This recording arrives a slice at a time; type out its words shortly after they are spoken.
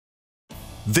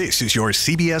This is your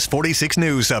CBS 46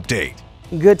 News Update.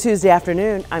 Good Tuesday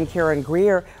afternoon. I'm Karen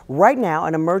Greer. Right now,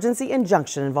 an emergency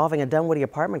injunction involving a Dunwoody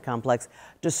apartment complex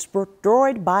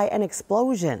destroyed by an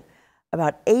explosion.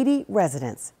 About 80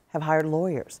 residents have hired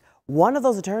lawyers. One of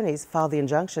those attorneys filed the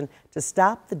injunction to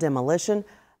stop the demolition.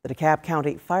 The DeKalb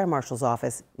County Fire Marshal's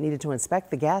office needed to inspect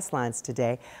the gas lines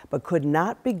today, but could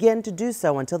not begin to do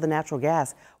so until the natural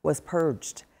gas was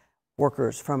purged.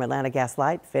 Workers from Atlanta Gas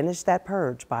Light finished that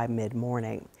purge by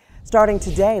mid-morning. Starting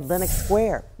today, Lenox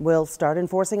Square will start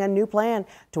enforcing a new plan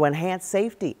to enhance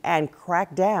safety and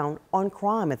crack down on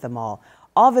crime at the mall.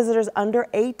 All visitors under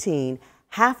 18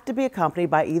 have to be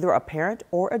accompanied by either a parent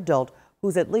or adult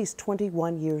who's at least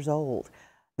 21 years old.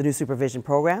 The new supervision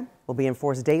program will be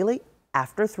enforced daily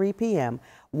after 3 p.m.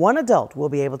 One adult will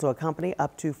be able to accompany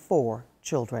up to 4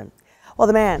 children. Well,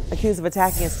 the man accused of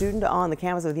attacking a student on the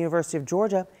campus of the University of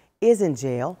Georgia is in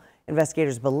jail.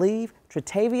 Investigators believe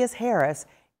Tratavius Harris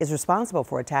is responsible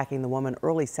for attacking the woman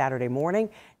early Saturday morning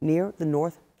near the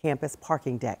North Campus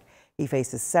parking deck. He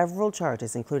faces several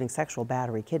charges, including sexual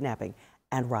battery, kidnapping,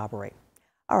 and robbery.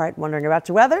 All right, wondering about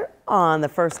your weather on the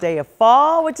first day of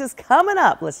fall, which is coming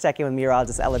up. Let's check in with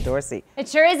meteorologist Ella Dorsey. It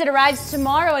sure is. It arrives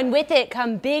tomorrow, and with it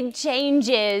come big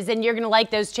changes, and you're going to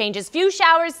like those changes. Few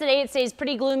showers today. It stays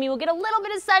pretty gloomy. We'll get a little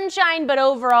bit of sunshine, but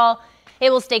overall, it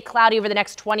will stay cloudy over the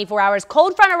next 24 hours.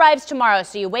 Cold front arrives tomorrow,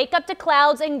 so you wake up to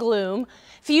clouds and gloom.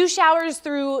 Few showers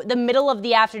through the middle of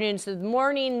the afternoon, so the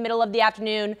morning, middle of the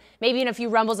afternoon, maybe even a few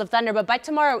rumbles of thunder. But by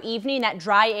tomorrow evening, that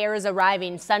dry air is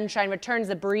arriving. Sunshine returns,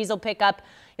 the breeze will pick up.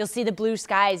 You'll see the blue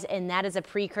skies, and that is a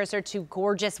precursor to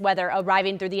gorgeous weather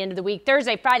arriving through the end of the week.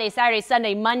 Thursday, Friday, Saturday,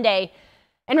 Sunday, Monday,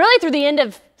 and really through the end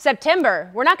of September.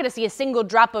 We're not going to see a single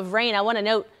drop of rain. I want to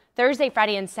note Thursday,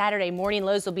 Friday, and Saturday morning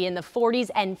lows will be in the 40s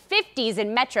and 50s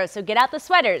in Metro, so get out the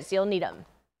sweaters. You'll need them.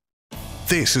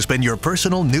 This has been your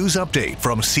personal news update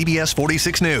from CBS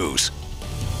 46 News.